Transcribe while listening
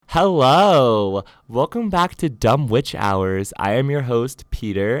Hello! Welcome back to Dumb Witch Hours. I am your host,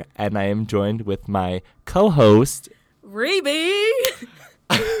 Peter, and I am joined with my co-host, Rebe!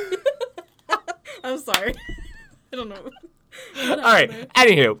 I'm sorry. I don't know. Alright,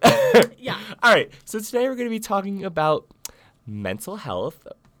 anywho. Yeah. Alright, so today we're going to be talking about mental health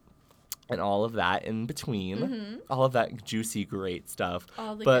and all of that in between. Mm-hmm. All of that juicy, great stuff.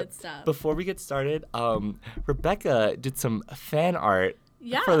 All the But good stuff. before we get started, Rebecca did some fan art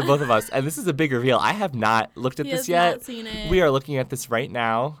Yeah. for the both of us, and this is a big reveal. I have not looked at He this has yet. not seen it. We are looking at this right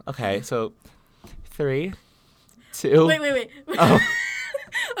now. Okay, so 3, 2. Wait. Oh.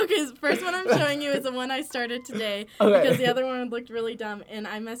 Okay, the first one I'm showing you is the one I started today. Okay. Because the other one looked really dumb, and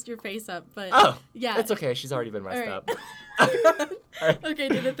I messed your face up. But Oh, yeah. it's okay. She's already been messed All up. right. Okay,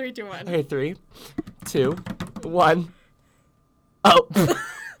 do the 3, 2, 1. Okay, 3, 2, 1. Oh.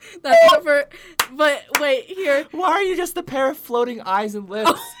 That's the first. But wait, here. Why are you just a pair of floating eyes and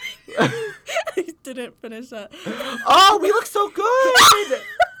lips? I didn't finish that. Oh, we look so good!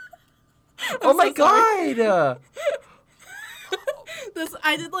 Oh my so sorry. god!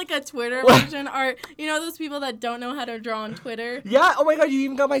 I did like a Twitter version art. You know those people that don't know how to draw on Twitter? Yeah, oh my god, you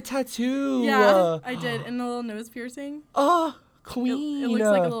even got my tattoo! Yeah, I did. And a little nose piercing. Oh, queen! It looks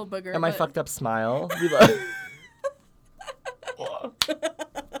like a little booger. And my but- fucked up smile. We love,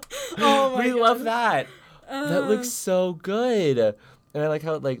 Oh my we God. love that. That looks so good. And I like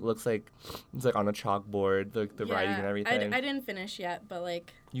how it looks like it's like on a chalkboard, the writing and everything. I didn't finish yet, but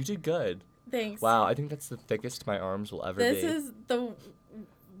like, You did good. thanks. Wow, I think that's the thickest my arms will ever This be. is the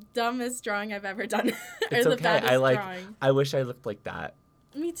dumbest drawing I've ever done. It's or the okay. baddest drawing. I wish I looked like that.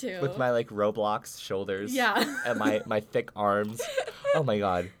 Me too. With my Roblox shoulders. Yeah. And my thick arms. Oh my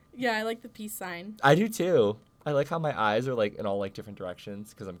god. Yeah, I like the peace sign. I do too. I like how my eyes are in all different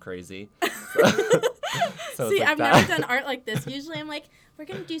directions because I'm crazy. So See, it's like I've that. never done art like this. Usually I'm like, we're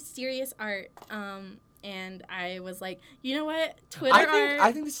going to do serious art. And I was like, you know what? Twitter art.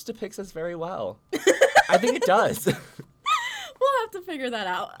 I think this depicts us very well. I think it does. We'll have to figure that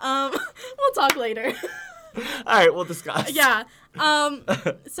out. We'll talk later. All right, we'll discuss. Yeah.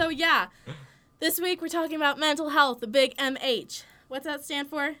 So yeah, this week we're talking about mental health, the big MH. What's that stand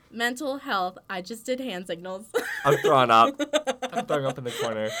for? Mental health. I just did hand signals. I'm throwing up. I'm throwing up in the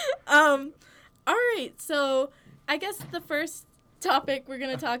corner. All right. So I guess the first topic we're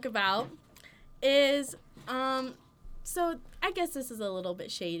gonna talk about is So I guess this is a little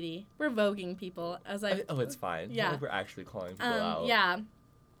bit shady. We're voguing people as I. Oh, it's fine. It's Yeah. not like we're actually calling people out. Yeah.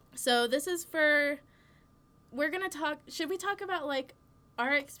 So this is for. We're gonna talk. Should we talk about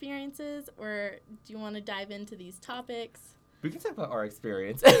our experiences, or do you want to dive into these topics? We can talk about our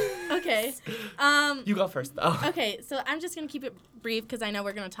experience. Okay. You go first, though. Okay. So I'm just gonna keep it brief because I know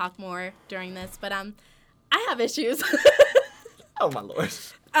we're gonna talk more during this, but I have issues. Oh my lord.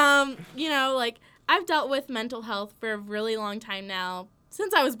 I've dealt with mental health for a really long time now,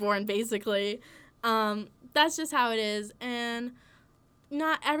 since I was born, basically. That's just how it is, and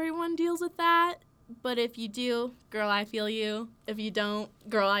not everyone deals with that. But if you do, girl, I feel you. If you don't,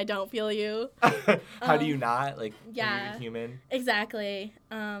 girl, I don't feel you. How do you not? yeah. You're human? Exactly.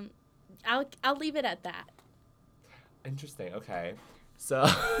 I'll leave it at that. Interesting. Okay. So,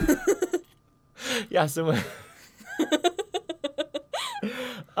 yeah, so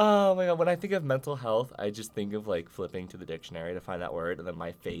oh my god, when I think of mental health, I just think of flipping to the dictionary to find that word and then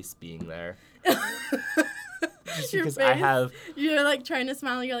my face being there. Just Your because face? I have, You're trying to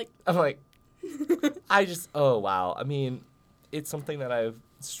smile. You're like, I'm oh wow. I mean, it's something that I've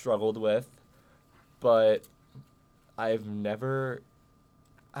struggled with, but I've never,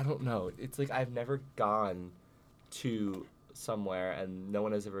 I don't know. It's I've never gone to somewhere and no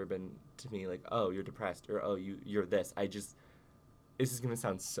one has ever been to me oh, you're depressed, or oh, you're this. This is going to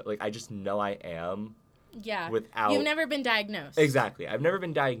sound so, I just know I am. yeah. Without. You've never been diagnosed. Exactly. I've never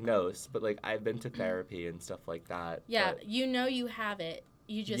been diagnosed, but I've been to therapy and stuff like that. Yeah, but- you have it.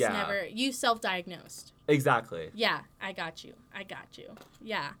 You just Yeah. never, you self-diagnosed. Exactly. Yeah, I got you.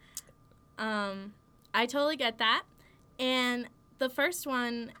 Yeah. I totally get that. And the first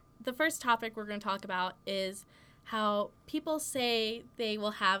topic we're going to talk about is how people say they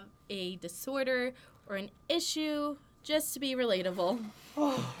will have a disorder or an issue just to be relatable.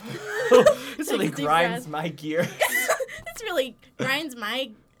 This really Take a deep grinds breath. my gears. This really grinds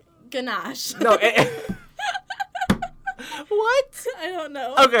my ganache. No. What? I don't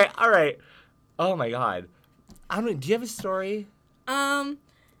know. Okay, all right. Oh my god. I don't. Do you have a story?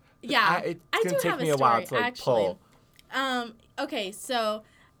 Yeah, It's I gonna do take have me a a while story, to actually. pull. Okay, so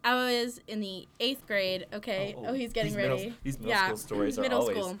I was in the 8th grade. Okay. Oh, he's getting ready. These middle school stories are middle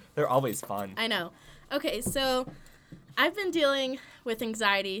always school. they're always fun. I know. Okay, so I've been dealing with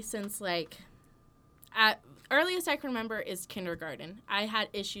anxiety since at earliest I can remember is kindergarten. I had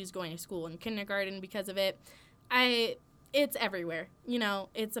issues going to school in kindergarten because of it. It's everywhere.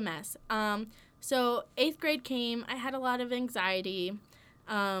 It's a mess. So 8th grade came. I had a lot of anxiety.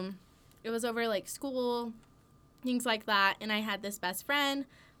 It was over school, things like that. And I had this best friend.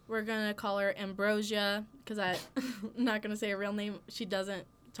 We're going to call her Ambrosia because I'm not going to say her real name. She doesn't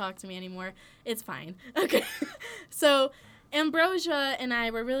talk to me anymore. It's fine. Okay. So Ambrosia and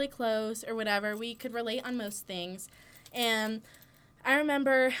I were really close or whatever. We could relate on most things. And I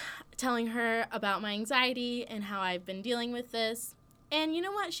remember telling her about my anxiety and how I've been dealing with this. And you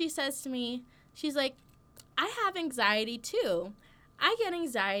know what she says to me? She's like, I have anxiety too. I get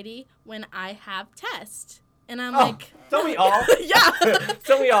anxiety when I have tests. And I'm like... Don't we all? Yeah.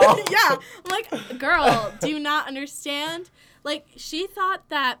 Don't we all? Yeah. I'm like, girl, do you not understand? She thought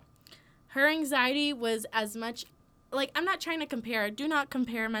that her anxiety was as much... I'm not trying to compare. Do not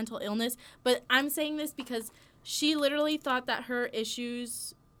compare mental illness. But I'm saying this because she literally thought that her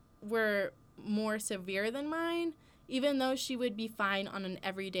issues were more severe than mine, even though she would be fine on an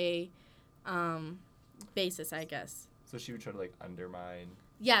everyday basis, I guess. So she would try to, undermine...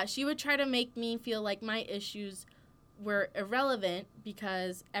 Yeah, she would try to make me feel like my issues were irrelevant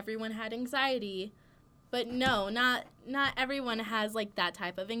because everyone had anxiety. But no, not everyone has, that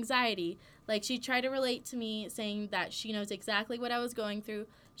type of anxiety. She tried to relate to me saying that she knows exactly what I was going through.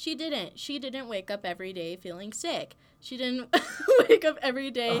 She didn't. She didn't wake up every day feeling sick. She didn't wake up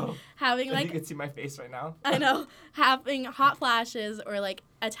every day having, you can see my face right now. I know. Having hot flashes or,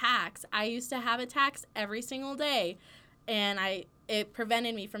 attacks. I used to have attacks every single day. And it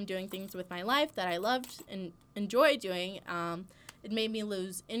prevented me from doing things with my life that I loved and enjoyed doing. It made me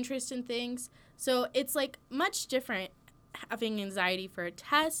lose interest in things. So it's much different having anxiety for a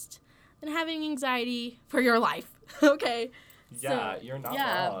test than having anxiety for your life. Okay? Yeah, you're not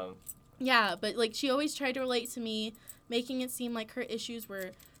wrong. Yeah, but she always tried to relate to me, making it seem like her issues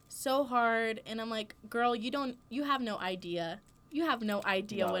were so hard. And I'm like, girl, you have no idea. You have no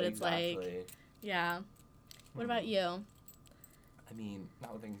idea what it's like. Yeah. What about you? I mean,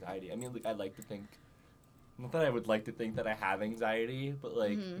 not with anxiety. I mean, I'd like to think, not that I would like to think that I have anxiety, but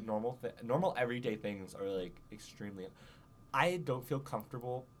normal everyday things are extremely. I don't feel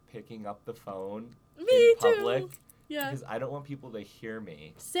comfortable picking up the phone in public. Too. Yeah. Because I don't want people to hear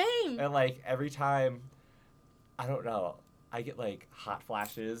me. Same. And every time, I don't know, I get hot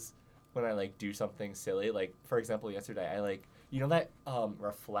flashes when I do something silly. For example, yesterday I that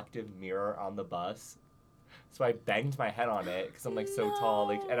reflective mirror on the bus. So I banged my head on it because I'm so tall,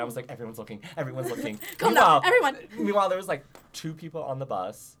 and I was everyone's looking. Come on, everyone. Meanwhile, there was 2 people on the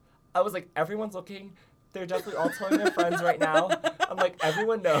bus. I was everyone's looking. They're definitely all telling their friends right now. I'm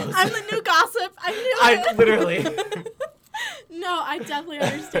everyone knows. I'm the new gossip. I knew it. Literally. No, I definitely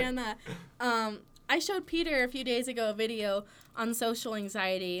understand that. I showed Peter a few days ago a video on social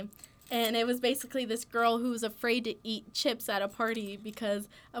anxiety. And it was basically this girl who was afraid to eat chips at a party because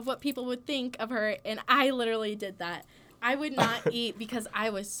of what people would think of her. And I literally did that. I would not eat because I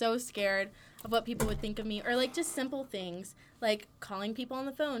was so scared of what people would think of me. Or just simple things. Calling people on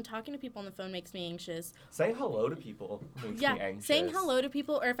the phone, talking to people on the phone makes me anxious. Saying hello to people makes me anxious. Saying hello to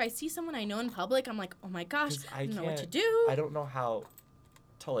people. Or if I see someone I know in public, I'm like, oh my gosh, I don't know what to do. I don't know how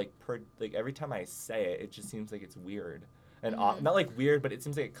to every time I say it, it just seems like it's weird. And not weird, but it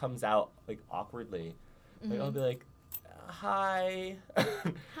seems like it comes out awkwardly. I'll be hi.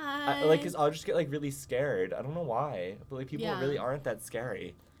 Hi. Cause I'll just get really scared. I don't know why, but people really aren't that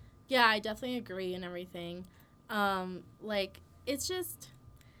scary. Yeah, I definitely agree and everything. It's just,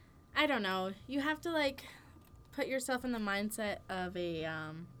 I don't know. You have to put yourself in the mindset of a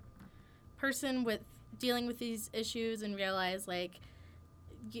person with dealing with these issues and realize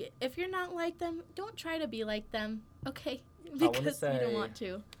if you're not like them, don't try to be like them. Okay. Because you don't want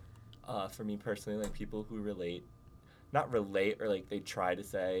to. For me personally, people who not relate or they try to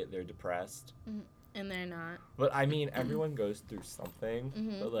say they're depressed. And they're not. But I mean, everyone goes through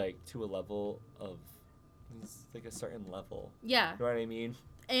something, but to a level of, it's a certain level. Yeah. You know what I mean?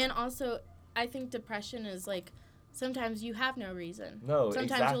 And also, I think depression is sometimes you have no reason. No,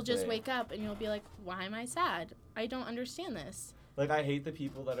 Sometimes you'll just wake up and you'll be like, why am I sad? I don't understand this. I hate the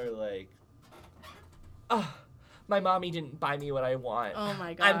people that are my mommy didn't buy me what I want. Oh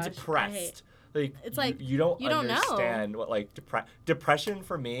my gosh. I'm depressed. It's you don't understand know what depression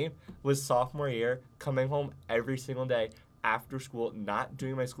for me was sophomore year, coming home every single day after school, not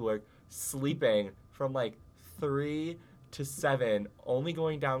doing my schoolwork, sleeping from 3 to 7, only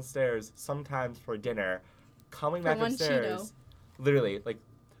going downstairs sometimes for dinner, coming back upstairs, literally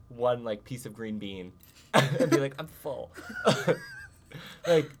one piece of green bean, and be like, I'm full.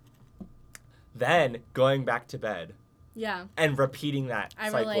 Like, then going back to bed Yeah. and repeating that I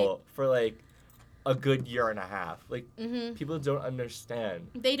cycle relate. for like a good year and a half. Like, Mm-hmm. people don't understand.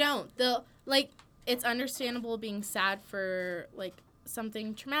 They don't. They'll, like, it's understandable being sad for, like,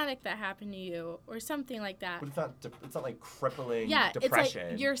 something traumatic that happened to you or something like that. But it's not like crippling Yeah, depression.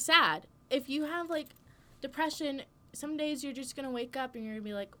 it's like you're sad. If you have, like, depression, some days you're just going to wake up and you're going to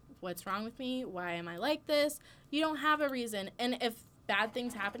be like, what's wrong with me? Why am I like this? You don't have a reason. And if bad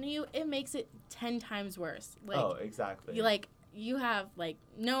things happen to you, it makes it 10 times worse. Like, oh, exactly. you have, like,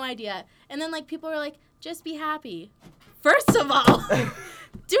 no idea. And then, like, people are like, just be happy. First of all,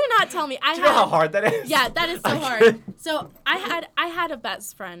 do not tell me. Do you know how hard that is? Yeah, that is so hard. So I had a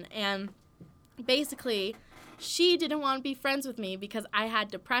best friend, and basically, she didn't want to be friends with me because I had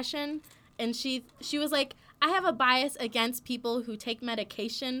depression, and she was like, I have a bias against people who take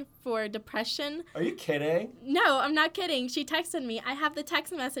medication for depression. Are you kidding? No, I'm not kidding. She texted me. I have the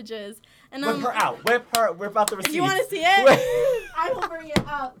text messages, and Whip her out. Whip her. Whip out the receipts. You want to see it? I will bring it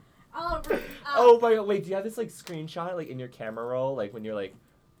up. I'll bring it up. Oh my god! Wait, do you have this like screenshot like in your camera roll, like when you're like,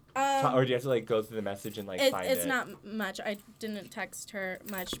 or do you have to like go through the message and like find it? It's not much. I didn't text her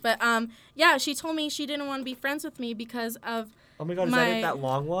much, but yeah, she told me she didn't want to be friends with me because of Oh my god! Is that it? That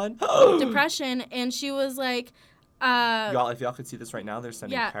long one? depression, and she was like, y'all, if y'all could see this right now, they're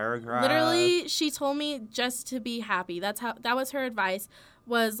sending paragraphs. Literally, she told me just to be happy. That was her advice.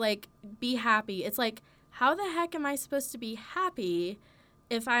 Was like, be happy. It's like, how the heck am I supposed to be happy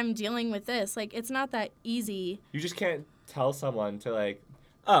if I'm dealing with this? Like, it's not that easy. You just can't tell someone to like,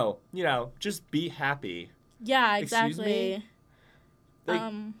 oh, just be happy. Yeah, Excuse exactly. me?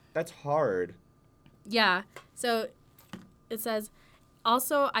 Like, that's hard. Yeah. So it says,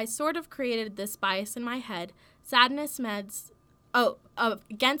 also, I sort of created this bias in my head. Sadness meds,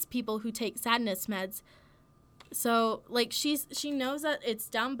 against people who take sadness meds. So, like, she knows that it's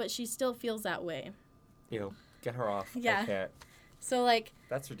dumb, but she still feels that way. Get her off. Yeah. I can't. So, like,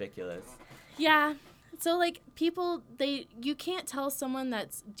 That's ridiculous. yeah. So, like, people, you can't tell someone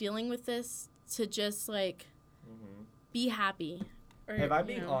that's dealing with this to just, like, be happy. Or, If I'm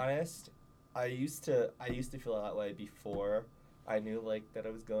being honest, I used to feel that way before I knew like that I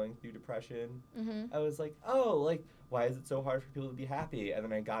was going through depression. Mm-hmm. I was like, oh, like why is it so hard for people to be happy? And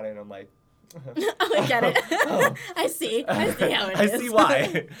then I got it and I'm like, oh, I get it. Oh. I see how it is. I see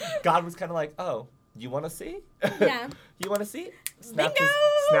why. God was kind of like, oh, you want to see? Yeah. You want to see? Bingo!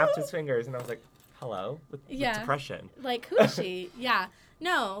 Snapped his fingers, and I was like, hello, with Yeah. depression. Like, who is she? Yeah.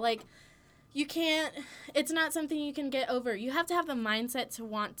 No, like, you can't, it's not something you can get over. You have to have the mindset to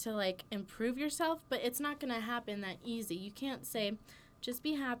want to, like, improve yourself, but it's not going to happen that easy. You can't say, just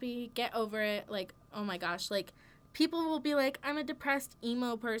be happy, get over it. Like, oh my gosh, like, people will be like, I'm a depressed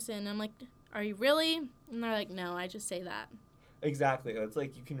emo person. I'm like, are you really? And they're like, no, I just say that. Exactly. It's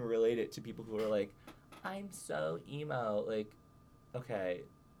like you can relate it to people who are like, I'm so emo. Like, okay,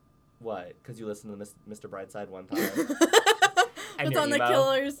 what? Because you listened to Mr. Brightside one time. And It's you're on the emo?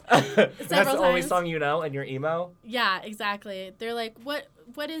 Killers. That's the only times. song you know, and you're emo? Yeah, exactly. They're like, what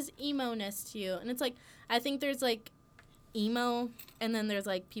is emo-ness to you? And it's like, I think there's, like, emo, and then there's,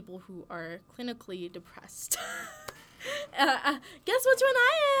 like, people who are clinically depressed. Guess which one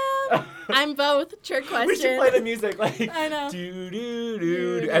I am? I'm both. Trick question. We should play the music, like, I know.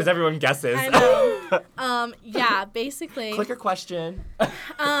 do, as everyone guesses. I know. Yeah, basically. Clicker question.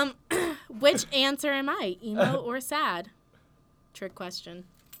 Which answer am I, emo or sad? Trick question.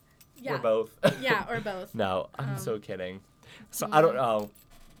 Yeah. Or both. Yeah, or both. No, I'm so kidding. So I don't know.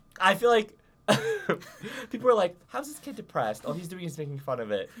 I feel like people are like, how's this kid depressed? All he's doing is making fun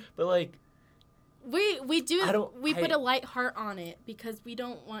of it. But like, we put I- a light heart on it because we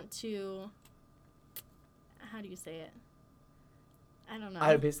don't want to, how do you say it? I don't know.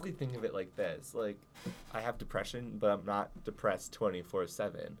 I basically think of it like this. Like, I have depression, but I'm not depressed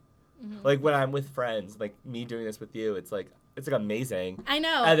 24/7. Like, when I'm with friends, like, me doing this with you, it's like amazing. I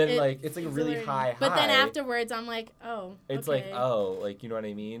know. And then, it's like a really exhilarating. high But then high. afterwards, I'm like, oh, It's okay. like, oh, like, you know what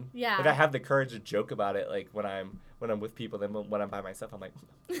I mean? Yeah. Like, I have the courage to joke about it, like, when I'm with people. Then when I'm by myself, I'm like,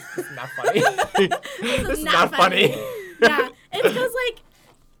 this is not funny. this is not funny. Yeah. It's because, like,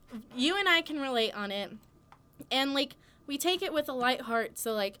 you and I can relate on it. And, like, we take it with a light heart.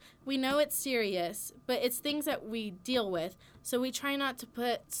 So, like, we know it's serious, but it's things that we deal with. So we try not to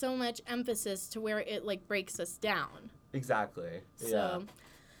put so much emphasis to where it, like, breaks us down. Exactly. Yeah. So,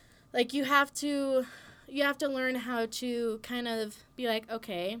 like, you have to learn how to kind of be like,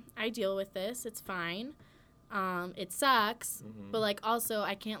 okay, I deal with this. It's fine. It sucks, but, like, also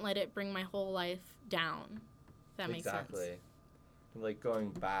I can't let it bring my whole life down. If that makes sense. Exactly. Like,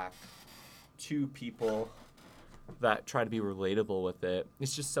 going back to people that try to be relatable with it,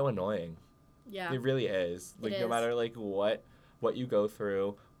 it's just so annoying. Yeah. It really is. Like, no matter, like, what you go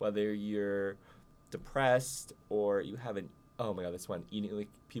through, whether you're depressed or you have oh my god, this one, eating, like,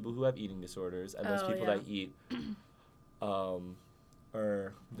 people who have eating disorders and those people that eat,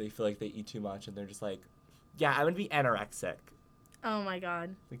 or they feel like they eat too much and they're just like, yeah, I'm gonna be anorexic. Oh my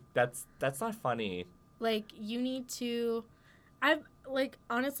god. Like, that's not funny. Like, you need to,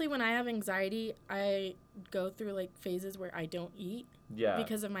 honestly, when I have anxiety, I go through, like, phases where I don't eat. Yeah.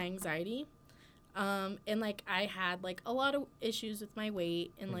 Because of my anxiety. And, like, I had, like, a lot of issues with my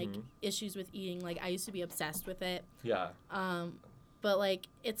weight and, like, issues with eating. Like, I used to be obsessed with it. Yeah. But, like,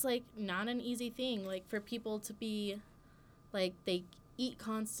 it's, like, not an easy thing. Like, for people to be, like, they eat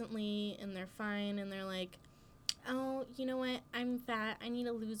constantly and they're fine and they're like, oh, you know what? I'm fat. I need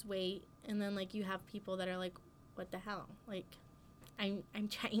to lose weight. And then, like, you have people that are like, what the hell? Like, I'm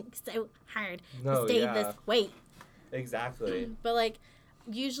trying so hard to stay this weight. Exactly. But, like,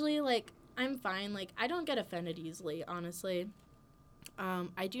 usually, like, I'm fine. Like, I don't get offended easily, honestly.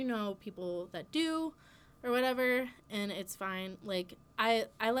 I do know people that do or whatever, and it's fine. Like, I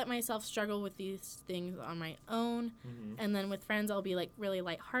let myself struggle with these things on my own. And then with friends, I'll be, like, really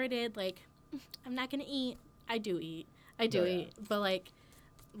lighthearted. Like, I'm not going to eat. I do eat. But, like,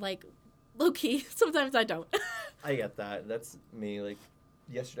 low-key, sometimes I don't. I get that. That's me. Like,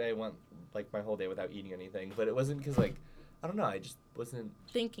 yesterday I went, like, my whole day without eating anything. But it wasn't because, like, I don't know. I just wasn't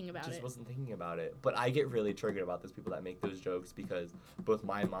thinking about it. Wasn't thinking about it. But I get really triggered about those people that make those jokes because both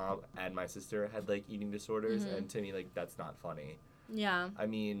my mom and my sister had, like, eating disorders. And to me, like, that's not funny. Yeah. I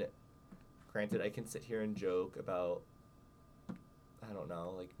mean, granted, I can sit here and joke about, I don't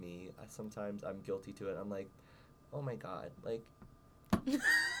know, like, me. Sometimes I'm guilty to it. I'm like, oh, my God. Like,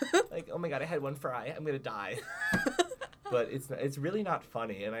 like, oh, my God, I had one fry. I'm going to die. But it's really not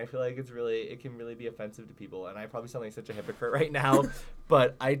funny, and I feel like it can really be offensive to people, and I probably sound like such a hypocrite right now,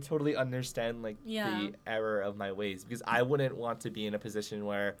 but I totally understand, like, the error of my ways, because I wouldn't want to be in a position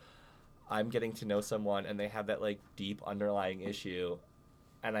where I'm getting to know someone, and they have that, like, deep underlying issue,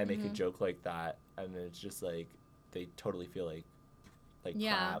 and I make a joke like that, and it's just, like, they totally feel like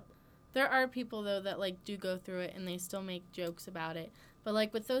crap. There are people, though, that, like, do go through it, and they still make jokes about it. But,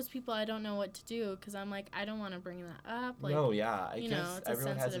 like, with those people, I don't know what to do because I'm like, I don't want to bring that up. Like, no, yeah. I guess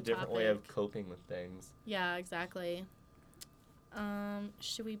everyone has a different way of coping with things. Yeah, exactly.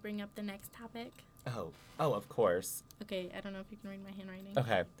 Should we bring up the next topic? Oh, of course. Okay, I don't know if you can read my handwriting.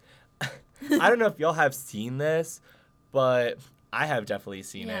 Okay. I don't know if y'all have seen this, but I have definitely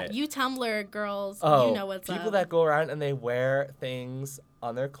seen it. You Tumblr girls, you know what's up. People up. that go around and they wear things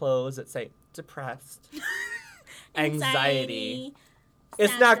on their clothes that say depressed, anxiety.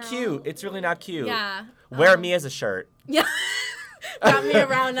 It's not cute. It's really not cute. Yeah. Wear me as a shirt. Yeah. Wrap me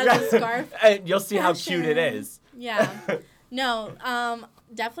around as a scarf. And you'll see how cute it is. Yeah. No,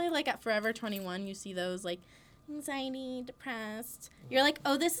 definitely, like, at Forever 21, you see those, like, anxiety, depressed. You're like,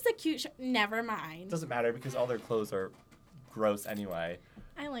 oh, this is a cute shirt. Never mind. Doesn't matter because all their clothes are gross anyway.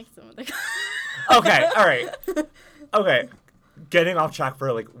 I like some of the Okay, all right. Okay. Getting off track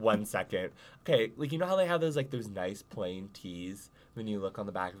for, like, 1 second. Okay, like, you know how they have those nice plain tees? When you look on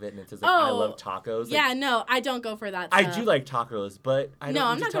the back of it and it says, like, I love tacos. Yeah, like, no, I don't go for that stuff. I do like tacos, but I don't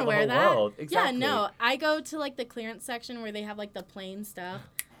I'm not going to wear that. World. Exactly. Yeah, no, I go to, like, the clearance section where they have, like, the plain stuff.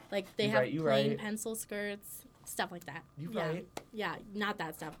 Like, they have plain pencil skirts, stuff like that. Right. Yeah, not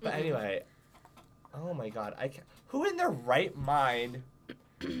that stuff. But anyway, oh, my God. Who in their right mind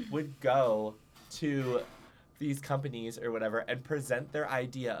would go to these companies or whatever and present their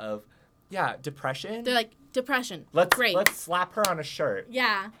idea of, depression? They're like, depression. Great. Let's slap her on a shirt.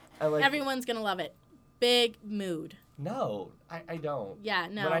 Yeah. Everyone's going to love it. Big mood. No, I don't. Yeah,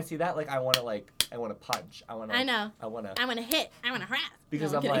 no. When I see that, like, I want to punch. I know. I want to hit. I want to harass.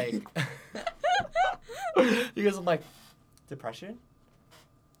 Because I'm like, depression?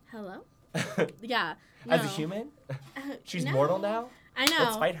 Hello? Yeah. No. As a human? She's mortal now? I know.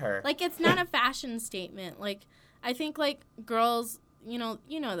 Let's fight her. Like, it's not a fashion statement. Like, I think, like, girls, you know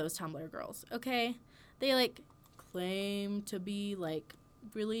those Tumblr girls, okay? They, like, claim to be, like,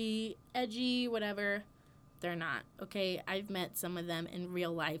 really edgy, whatever. They're not, okay? I've met some of them in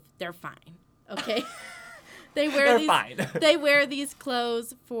real life. They're fine, okay? They're fine. They wear these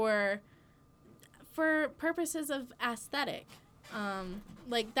clothes for purposes of aesthetic.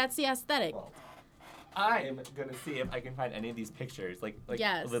 Like, that's the aesthetic. Well, I'm going to see if I can find any of these pictures, like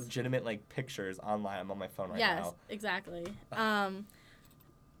legitimate, like, pictures online. I'm on my phone right now. Yes, exactly.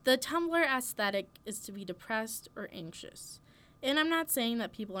 The Tumblr aesthetic is to be depressed or anxious. And I'm not saying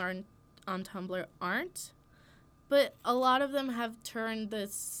that people on Tumblr aren't, but a lot of them have turned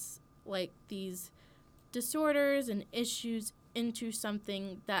this like these disorders and issues into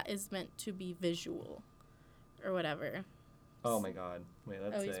something that is meant to be visual or whatever. Oh my God. Wait,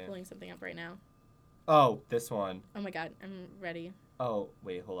 let's see. He's pulling something up right now. Oh, this one. Oh my God, I'm ready. Oh,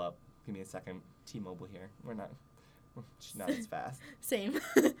 wait, hold up. Give me a second. T-Mobile here. We're not as fast. Same.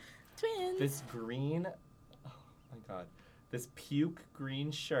 Twins. This green, oh my God. This puke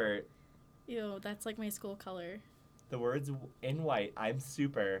green shirt. Ew, that's like my school color. The words in white, I'm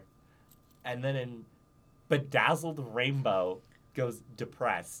super. And then in bedazzled rainbow goes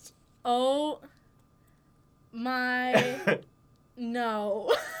depressed. Oh my,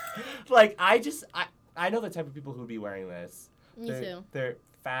 no. Like, I know the type of people who would be wearing this. Me too. They're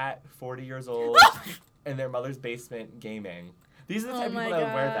fat, 40 years old, in their mother's basement gaming. These are the type of people that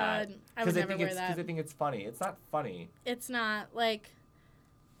would wear that. I would never wear that. Because they think it's funny. It's not funny. It's not. Like,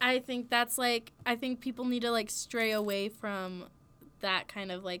 I think that's like, I think people need to like stray away from that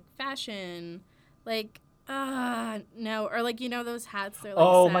kind of like fashion. Like, no. Or like, you know those hats, they're like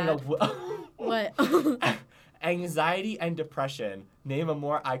Oh sad. my God. What? Anxiety and depression. Name a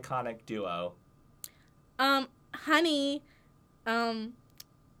more iconic duo. Honey,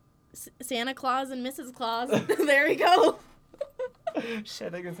 Santa Claus and Mrs. Claus. There we go.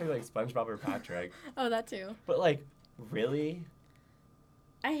 Shit, I can say like SpongeBob or Patrick. Oh, that too. But like, really?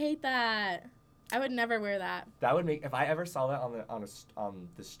 I hate that. I would never wear that. That would make, if I ever saw that on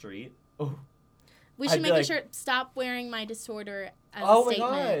the street. Oh. We should I'd be make a like, shirt. Stop wearing my disorder as oh a my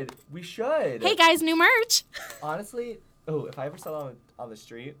statement. God, we should. Hey guys, new merch. Honestly, if I ever saw that on the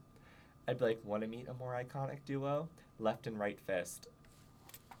street, I'd be like, want to meet a more iconic duo? Left and right fist.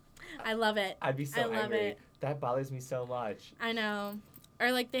 I love it. I'd be so I love angry. it. That bothers me so much. I know.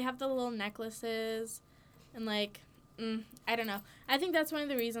 Or like they have the little necklaces and like, I don't know. I think that's one of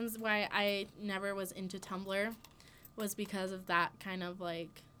the reasons why I never was into Tumblr was because of that kind of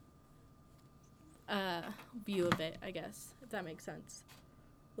like view of it, I guess, if that makes sense.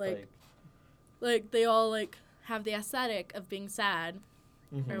 Like they all like have the aesthetic of being sad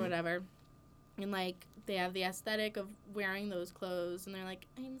or whatever. And like they have the aesthetic of wearing those clothes and they're like,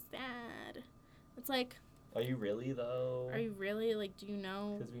 I'm sad. It's like, are you really though? are you really? Like, do you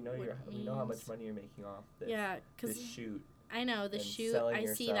know? Because we know how much money you're making off this. Yeah, this shoot. I know the and shoot. selling I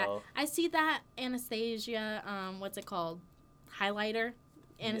see that. yourself. I see that Anastasia. What's it called? Highlighter.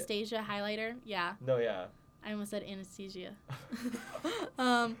 Anastasia highlighter. Yeah. No, yeah. I almost said anesthesia.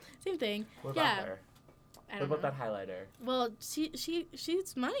 Same thing. What yeah. about her? I don't What about know. that highlighter? Well,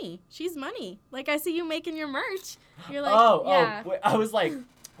 she's money. She's money. Like I see you making your merch. You're like, yeah. Wait, I was like,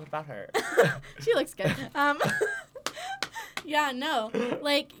 what about her? She looks good. Yeah, no.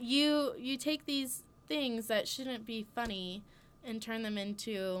 Like you take these things that shouldn't be funny and turn them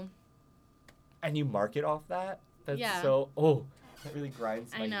into. And you market off that? That's Yeah. so. That really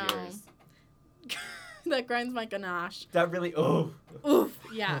grinds my gears. That grinds my ganache. That really. Oof.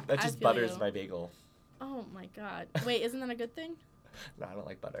 Yeah. That I just feel butters you. my bagel. Oh my God. Wait, isn't that a good thing? No, I don't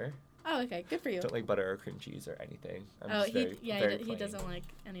like butter. Oh, okay. Good for you. Don't like butter or cream cheese or anything. I'm Oh, just very, he very he plain. doesn't like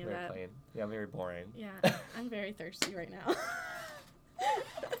any of Very that. plain. Yeah, I'm very boring. Yeah, I'm very thirsty right now.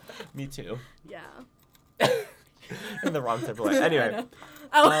 Me too. Yeah. In the wrong type of way. Anyway.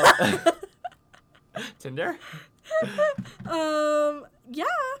 I know. Oh. Tinder? Yeah.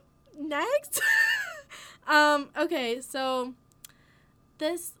 Next. Okay, so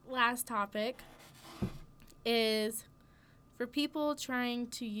this last topic is for people trying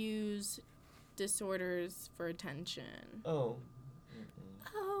to use disorders for attention. Oh.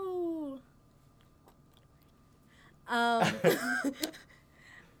 Oh.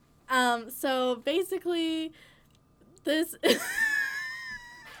 So basically this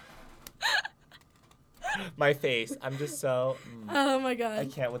My face. I'm just so. Oh my God. I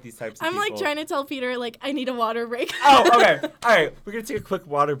can't with these types of I'm people. like trying to tell Peter like I need a water break. Oh, okay. All right. We're going to take a quick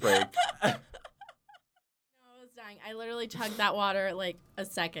water break. No, I was dying. I literally chugged that water like a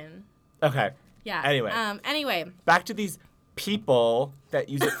second. Okay. Yeah. Anyway. Anyway. Back to these people that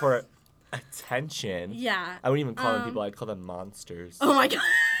use it for attention. Yeah. I wouldn't even call them people. I'd call them monsters. Oh my God.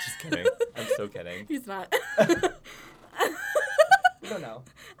 Just kidding. I'm so kidding. He's not. I don't know.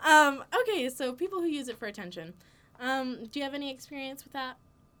 Okay, so people who use it for attention. Do you have any experience with that?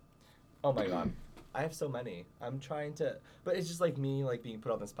 Oh my God. I have so many. I'm trying to, but it's just like me, like being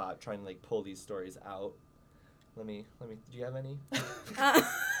put on the spot, trying to like pull these stories out. Let me, do you have any?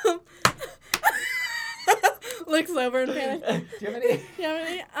 Looks over and panic. Do you have any? Do you have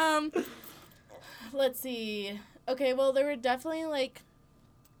any? Let's see. Okay, well, there were definitely, like,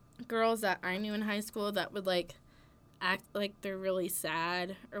 girls that I knew in high school that would, like, act like they're really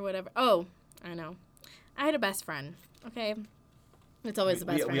sad or whatever. Oh, I know. I had a best friend, okay? It's always the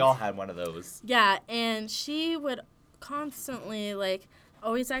best friends. We all had one of those. Yeah, and she would constantly, like,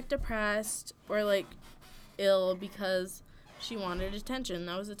 always act depressed or, like, ill because she wanted attention.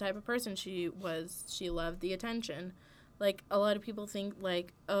 That was the type of person she was. She loved the attention. Like, a lot of people think,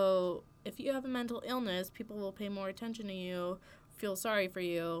 like, oh, if you have a mental illness, people will pay more attention to you, feel sorry for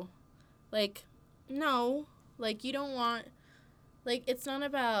you. Like, no. Like, you don't want... Like, it's not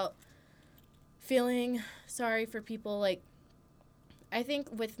about feeling sorry for people. Like, I think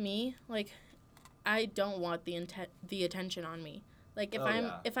with me, like, I don't want the attention on me. Like,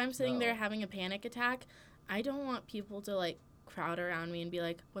 if I'm sitting there having a panic attack, I don't want people to, like, crowd around me and be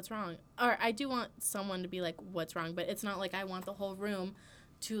like, what's wrong? Or I do want someone to be like, what's wrong? But it's not like I want the whole room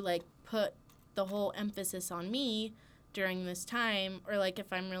to, like, put the whole emphasis on me during this time. Or, like,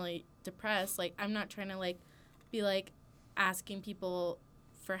 if I'm really depressed, like, I'm not trying to, like, be, like, asking people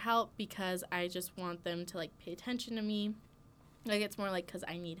for help because I just want them to, like, pay attention to me. Like, it's more like because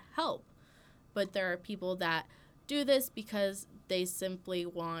I need help. But there are people that do this because they simply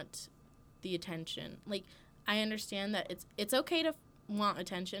want the attention. Like, I understand that it's okay to want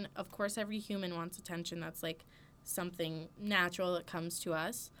attention. Of course, every human wants attention. That's, like, something natural that comes to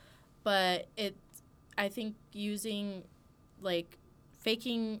us. But I think using, like,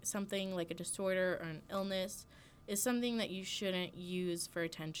 faking something like a disorder or an illness is something that you shouldn't use for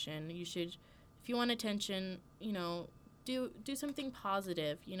attention. You should, if you want attention, you know, do something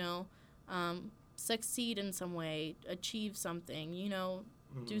positive, you know, succeed in some way, achieve something, you know,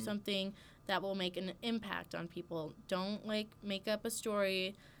 do something that will make an impact on people. Don't, like, make up a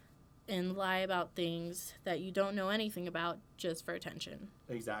story and lie about things that you don't know anything about just for attention.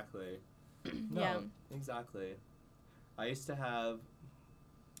 Exactly. No, yeah. Exactly. I used to have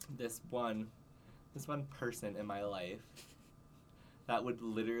this one person in my life that would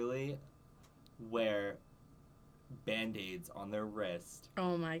literally wear Band-Aids on their wrist.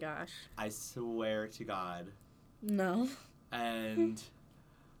 Oh my gosh. I swear to God. No. And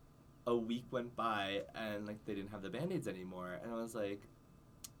a week went by and, like, they didn't have the Band-Aids anymore. And I was like,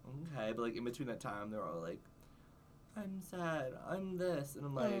 okay. But, like, in between that time, they were all like, I'm sad, I'm this. And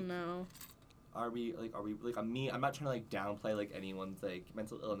I'm like, oh no. Are we, like, I'm not trying to, like, downplay, like, anyone's, like,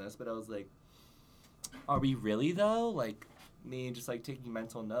 mental illness, but I was like, are we really, though? Like, me just, like, taking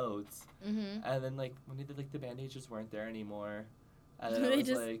mental notes. Mm-hmm. And then, like, when they did, like, the Band-Aids just weren't there anymore. And then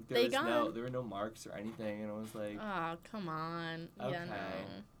there were no marks or anything, and I was like, oh, come on. Okay. Yeah,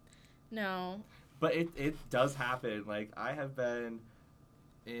 no. But it does happen. Like, I have been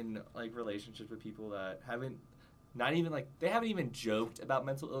in, like, relationships with people that they haven't even joked about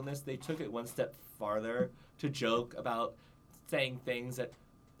mental illness. They took it one step farther to joke about saying things that...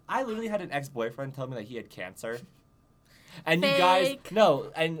 I literally had an ex-boyfriend tell me that he had cancer. And Fake.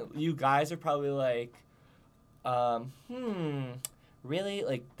 you guys are probably like, really?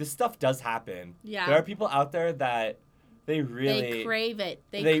 Like, this stuff does happen. Yeah. There are people out there that they crave it.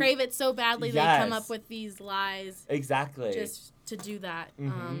 They crave it so badly they come up with these lies. Exactly. Just to do that.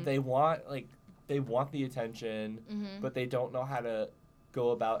 Mm-hmm. They want the attention, but they don't know how to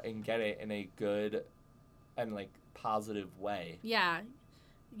go about and get it in a good and, like, positive way. Yeah.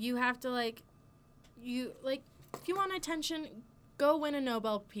 You have to, like, if you want attention, go win a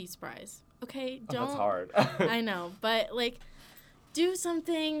Nobel Peace Prize. Okay? That's hard. I know, but, like, do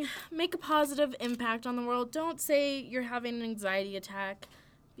something, make a positive impact on the world. Don't say you're having an anxiety attack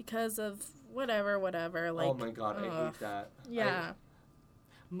because of whatever. Like, oh my God, I hate that. Yeah.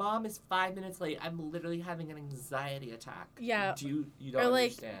 Mom is 5 minutes late. I'm literally having an anxiety attack. Yeah. You don't or,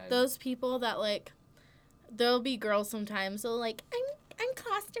 like, understand. those people that, like, there'll be girls sometimes, they'll, like, I'm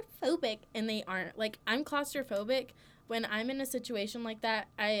claustrophobic, and they aren't. Like, I'm claustrophobic. When I'm in a situation like that,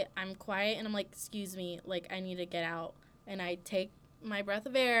 I'm quiet, and I'm like, excuse me, like, I need to get out. And I take my breath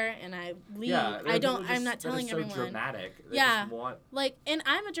of air, and I leave. Yeah, I'm not telling everyone. So dramatic. They yeah. just want... Like, and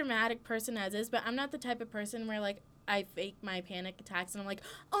I'm a dramatic person as is, but I'm not the type of person where, like, I fake my panic attacks, and I'm like,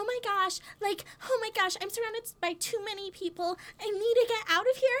 oh my gosh, I'm surrounded by too many people. I need to get out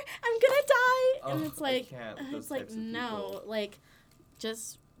of here. I'm gonna die. And it's like, no, like,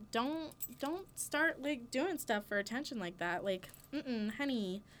 just don't start, like, doing stuff for attention like that. Like,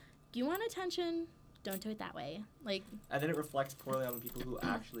 honey, you want attention? Don't do it that way. Like, and then it reflects poorly on the people who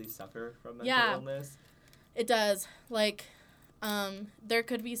actually suffer from mental illness. It does. Like, there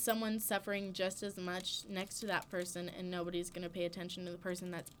could be someone suffering just as much next to that person, and nobody's going to pay attention to the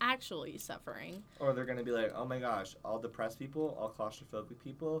person that's actually suffering. Or they're going to be like, oh my gosh, all depressed people, all claustrophobic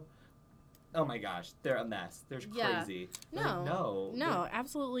people, oh my gosh, they're a mess. They're crazy. No,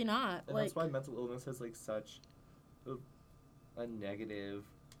 absolutely not. And that's why mental illness has, like, such a negative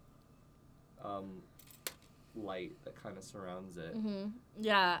light that kind of surrounds it.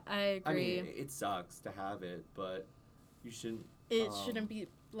 Yeah, I agree. I mean, it sucks to have it, but you shouldn't. It shouldn't be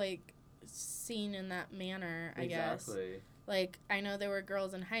like seen in that manner, I guess. Exactly. Like, I know there were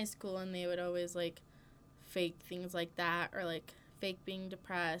girls in high school and they would always like fake things like that, or like fake being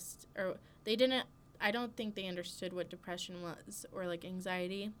depressed, or they didn't, I don't think they understood what depression was, or like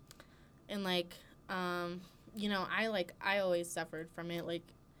anxiety. And like, you know, I always suffered from it. Like,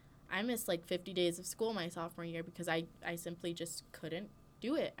 I missed like 50 days of school my sophomore year because I simply just couldn't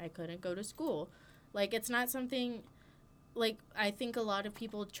do it. I couldn't go to school. Like, it's not something, like, I think a lot of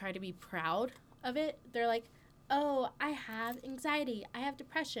people try to be proud of it. They're like, oh, I have anxiety, I have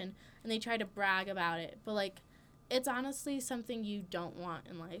depression, and they try to brag about it. But like, it's honestly something you don't want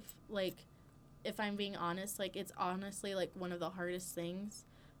in life. Like, if I'm being honest, like, it's honestly like one of the hardest things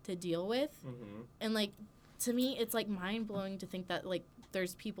to deal with. And like, to me, it's like mind-blowing to think that like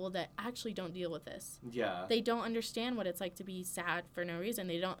there's people that actually don't deal with this. Yeah. They don't understand what it's like to be sad for no reason.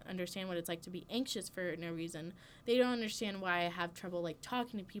 They don't understand what it's like to be anxious for no reason. They don't understand why I have trouble like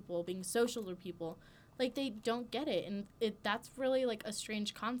talking to people, being social to people. Like, they don't get it. And that's really like a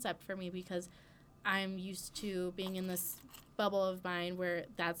strange concept for me, because I'm used to being in this bubble of mine where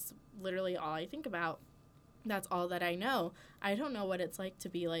that's literally all I think about. That's all that I know. I don't know what it's like to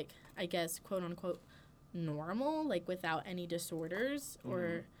be like, I guess, quote unquote, normal, like without any disorders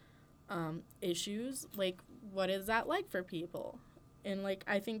or issues. Like, what is that like for people? And like,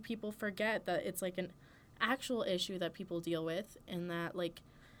 I think people forget that it's like an actual issue that people deal with, and that like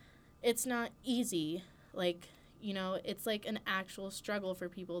it's not easy. Like, you know, it's like an actual struggle for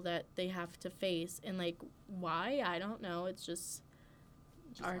people that they have to face. And like, why? I don't know. It's just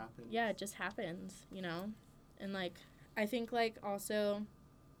happens. Yeah, it just happens, you know. And like, I think like also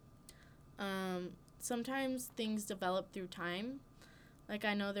sometimes things develop through time. Like,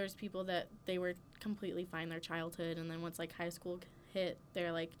 I know there's people that they were completely fine their childhood, and then once like high school hit,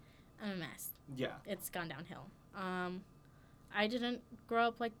 they're like, I'm a mess. Yeah. It's gone downhill. I didn't grow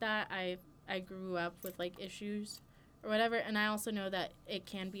up like that. I grew up with like issues or whatever, and I also know that it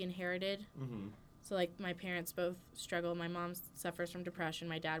can be inherited. So like, my parents both struggle. My mom suffers from depression,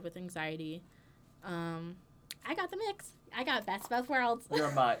 my dad with anxiety. I got the mix. I got best of both worlds. You're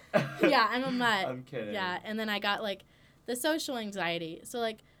a mutt. Yeah, I'm a mutt. I'm kidding. Yeah, and then I got like the social anxiety. So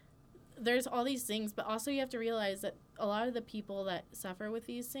like, there's all these things, but also you have to realize that a lot of the people that suffer with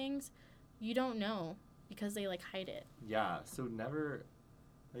these things, you don't know, because they like hide it. Yeah, so never,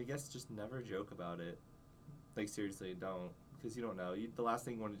 I guess just never joke about it. Like, seriously, don't, because you don't know. The last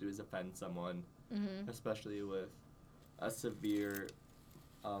thing you want to do is offend someone, especially with a severe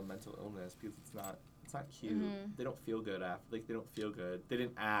mental illness, because it's not cute. They don't feel good after. Like, they don't feel good. They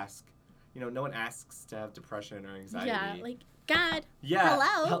didn't ask. You know, no one asks to have depression or anxiety. Yeah, like, God, yeah,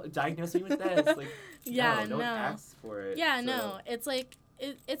 hello. Diagnose me with this. Like, yeah, no one asks for it. Yeah, so. No, it's like,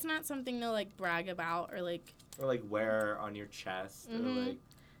 it's not something to like brag about or like wear on your chest or like.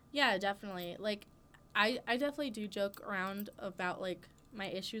 Yeah, definitely. Like, I definitely do joke around about like my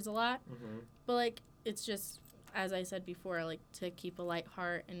issues a lot, but like, it's just, as I said before, like, to keep a light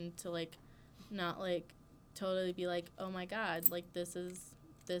heart and to like not like totally be like, oh my God, like this is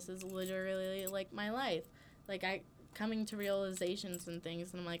literally like my life. Like, I coming to realizations and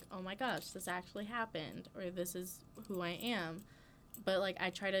things, and I'm like, oh my gosh, this actually happened, or this is who I am. But like, I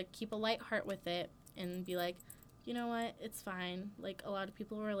try to keep a light heart with it and be like, you know what, it's fine. Like, a lot of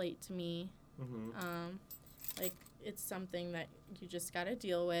people relate to me. Like, it's something that you just gotta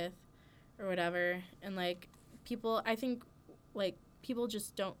deal with or whatever. And like, people, I think like people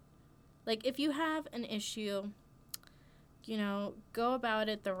just don't, like, if you have an issue, you know, go about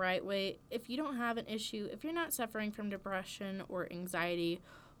it the right way. If you don't have an issue, if you're not suffering from depression or anxiety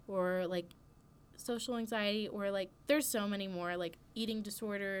or like social anxiety, or like, there's so many more, like eating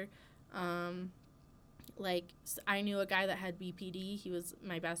disorder, like, I knew a guy that had BPD. He was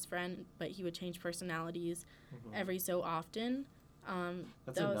my best friend, but he would change personalities every so often.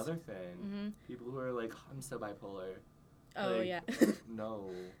 That's another thing. People who are like, I'm so bipolar. Oh, like, yeah.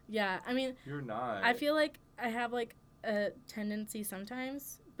 No. Yeah, I mean, you're not. I feel like I have like a tendency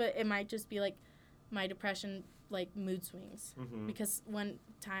sometimes, but it might just be like my depression, like mood swings. Because one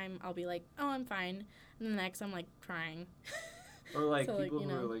time I'll be like, oh, I'm fine, and the next I'm like crying. Or like, so, people like,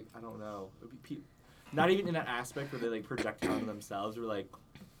 who are like, I don't know, not even in that aspect where they like project onto themselves, or like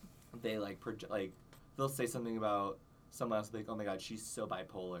they like like they'll say something about someone else, like, oh my God, she's so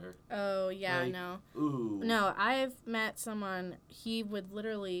bipolar. Oh yeah, like, no. Ooh. No, I've met someone, he would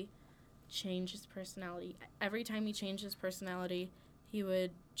literally change his personality. Every time he changed his personality, he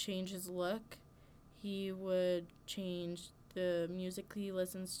would change his look. He would change the music he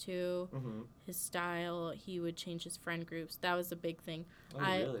listens to, Mm-hmm. his style. He would change his friend groups. That was the big thing. Oh,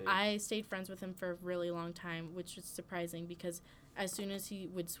 really? I stayed friends with him for a really long time, which was surprising because as soon as he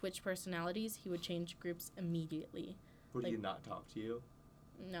would switch personalities, he would change groups immediately. Would he like- not talk to you?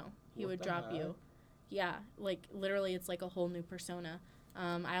 No, he What would the drop heck? you. Yeah, like literally it's like a whole new persona.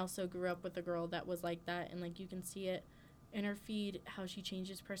 I also grew up with a girl that was like that, and like you can see it in her feed how she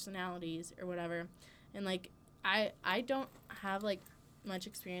changes personalities or whatever. And like I don't have like much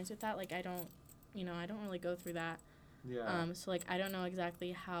experience with that. Like I don't really go through that. Yeah. So like I don't know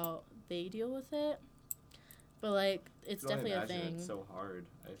exactly how they deal with it. But like it's I can only definitely a imagine thing. It's so hard,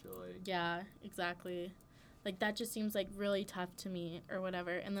 I feel like. Yeah, exactly. Like that just seems like really tough to me or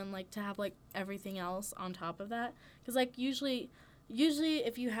whatever. And then like to have like everything else on top of that, cuz like usually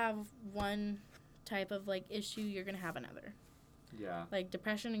if you have one type of like issue, you're going to have another. Yeah. Like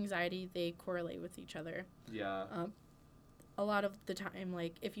depression, anxiety, they correlate with each other. Yeah. A lot of the time,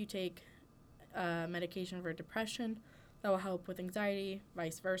 like if you take medication for depression, that will help with anxiety,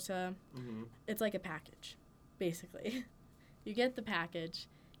 vice versa. Mm-hmm. It's like a package, basically. You get the package,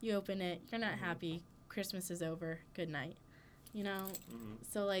 you open it, you're not Mhm. happy, Christmas is over, good night. You know? Mm-hmm.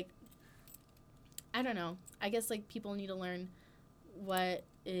 So, like, I don't know. I guess, like, people need to learn what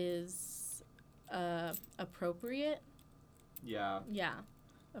is appropriate. Yeah. Yeah,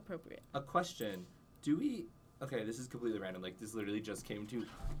 appropriate. A question. Do we... Okay, this is completely random. Like, this literally just came to...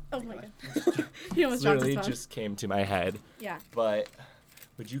 Oh my god. This You almost dropped literally this phone. just came to my head. Yeah. But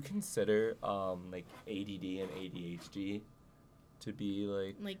would you consider, like, ADD and ADHD to be,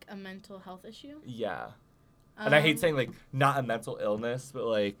 like... Like a mental health issue? Yeah. And I hate Um, saying, like, not a mental illness, but,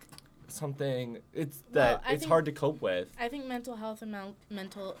 like, something... It's that I it's think- hard to cope with. I think mental health and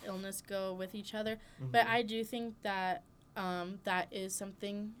mental illness go with each other. Mm-hmm. But I do think that that is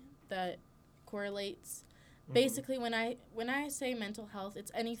something that correlates. Mhm. Basically, when I say mental health,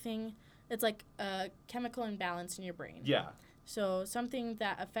 it's anything. It's like a chemical imbalance in your brain. Yeah. So something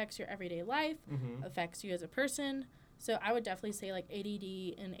that affects your everyday life, Mm-hmm. affects you as a person. So I would definitely say like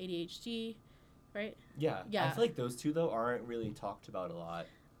ADD and ADHD, right? Yeah. Yeah. I feel like those two, though, aren't really talked about a lot.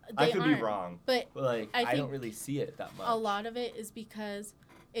 I They could be aren't, wrong. but But, like, I I don't think really see it that much. a lot of it is because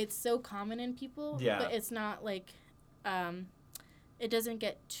it's so common in people. Yeah. But it's not like, it doesn't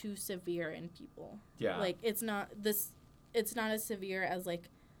get too severe in people. Yeah. Like it's not as severe as like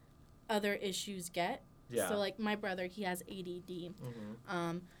other issues get. Yeah. So like my brother, he has ADD.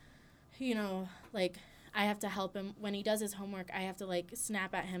 Mm-hmm. You know, like I have to help him when he does his homework. I have to like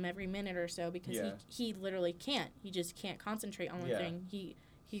snap at him every minute or so because Yeah. he literally can't. He just can't concentrate on one Yeah. thing.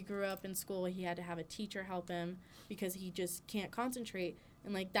 He grew up in school. He had to have a teacher help him because he just can't concentrate.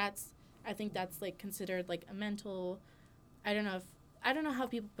 And like I think that's like considered like a mental. I don't know how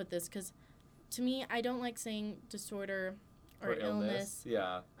people put this because to me I don't like saying disorder or illness.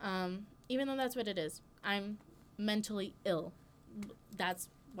 Yeah. Even though that's what it is. I'm mentally ill. That's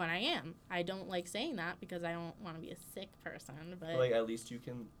what I am. I don't like saying that because I don't want to be a sick person. But Like, at least you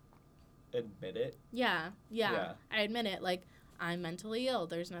can admit it. yeah, Yeah. I admit it. Like, I'm mentally ill.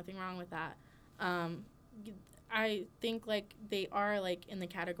 There's nothing wrong with that. I think, like, they are, like, in the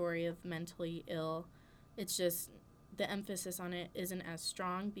category of mentally ill. It's just the emphasis on it isn't as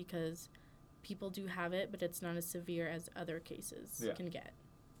strong because people do have it, but it's not as severe as other cases Yeah. can get,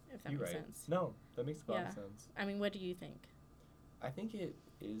 if that You're makes right. sense. No, that makes a lot of Yeah. sense. I mean, what do you think? I think it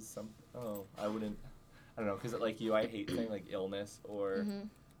is something. Oh, I don't know, because like you, I hate saying like illness or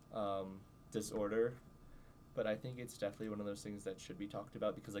Mm-hmm. disorder, but I think it's definitely one of those things that should be talked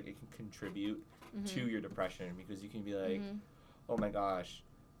about because like it can contribute to your depression because you can be like, Mm-hmm. oh my gosh,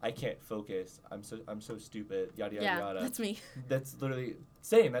 I can't focus. I'm so stupid. Yada yada Yeah, yada. that's me. That's literally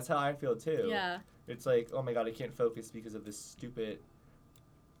same. That's how I feel too. Yeah. It's like, oh my god, I can't focus because of this stupid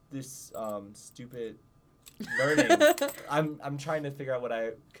learning. I'm trying to figure out what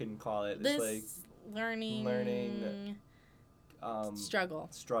I can call it. It's This learning struggle.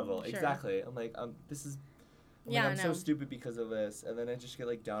 struggle. Sure. Exactly. I'm like, this is. Yeah, I'm so no. stupid because of this, and then I just get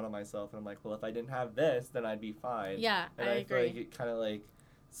like down on myself, and I'm like, well, if I didn't have this, then I'd be fine. Yeah, And I feel agree. like it kind of like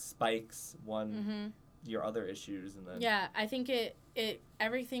spikes Mm-hmm. your other issues, and then Yeah, I think it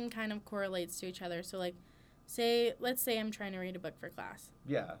everything kind of correlates to each other. So like, let's say I'm trying to read a book for class.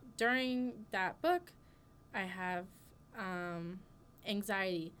 yeah, During that book, I have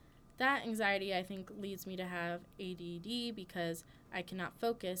anxiety. That anxiety I think leads me to have ADD because I cannot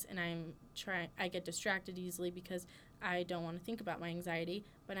focus and I get distracted easily because I don't want to think about my anxiety,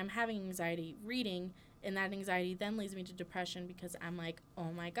 but I'm having anxiety reading, and that anxiety then leads me to depression because I'm like,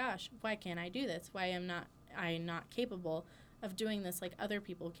 oh my gosh, why can't I do this? Why am I not capable of doing this like other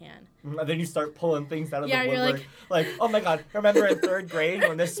people can. And then you start pulling things out of Yeah, the you're woodwork. Like, oh my God, remember in 3rd grade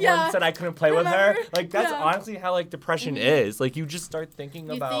when this Yeah. one said I couldn't play with her? Remember? Like, that's Yeah. honestly how, like, depression is. Like, you just start thinking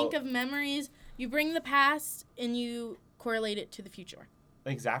You about... think of memories, you bring the past, and you correlate it to the future.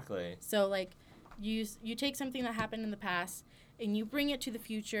 Exactly. So, like, you take something that happened in the past, and you bring it to the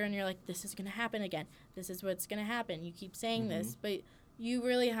future, and you're like, this is going to happen again. This is what's going to happen. You keep saying this, but you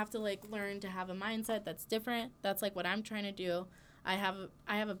really have to, like, learn to have a mindset that's different. That's, like, what I'm trying to do. I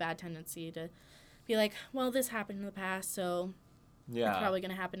have a bad tendency to be like, well, this happened in the past, so Yeah. it's probably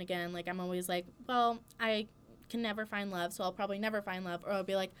going to happen again. Like, I'm always like, well, I can never find love, so I'll probably never find love. Or I'll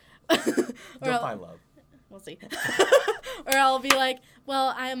be like... Don't find love. We'll see. Or I'll be like,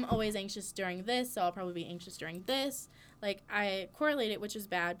 well, I'm always anxious during this, so I'll probably be anxious during this. Like, I correlate it, which is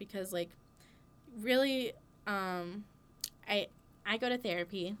bad because, like, really, I go to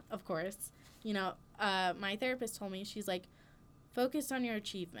therapy, of course. You know, my therapist told me, she's like, focus on your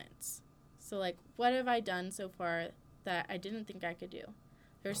achievements. So, like, what have I done so far that I didn't think I could do?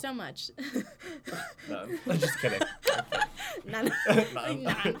 There's so much. None. I'm just kidding. None. None. Like,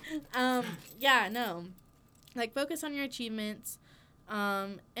 none. Yeah, no. Like, focus on your achievements.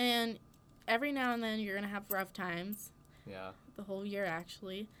 And every now and then you're going to have rough times. Yeah. The whole year,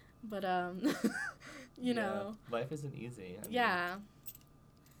 actually. But, you know. Life isn't easy. I mean, Yeah.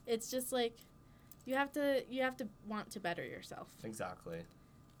 It's just, like, you have to want to better yourself Exactly.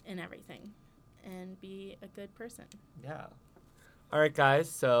 in everything and be a good person. Yeah. All right, guys.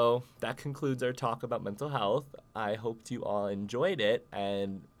 So that concludes our talk about mental health. I hope you all enjoyed it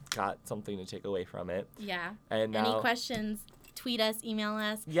and got something to take away from it. Yeah. And now, Any questions, tweet us, email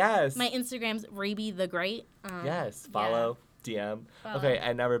us. yes. My Instagram's Raby the Great. Yes. Follow, DM. Follow. Okay,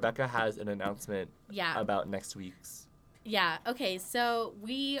 and now Rebecca has an announcement Yeah. about next week's. Yeah. Okay. So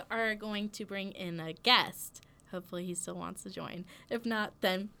we are going to bring in a guest. Hopefully he still wants to join. If not,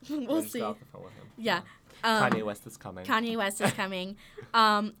 then we'll Just see. got off the phone with him. Yeah. Kanye West is coming. Kanye West is coming.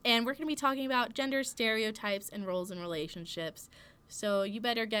 And we're going to be talking about gender stereotypes and roles in relationships. So you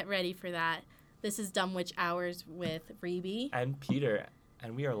better get ready for that. This is Dumb Witch Hours with Rebe. And Peter.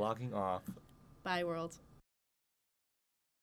 And we are logging off. Bye, world.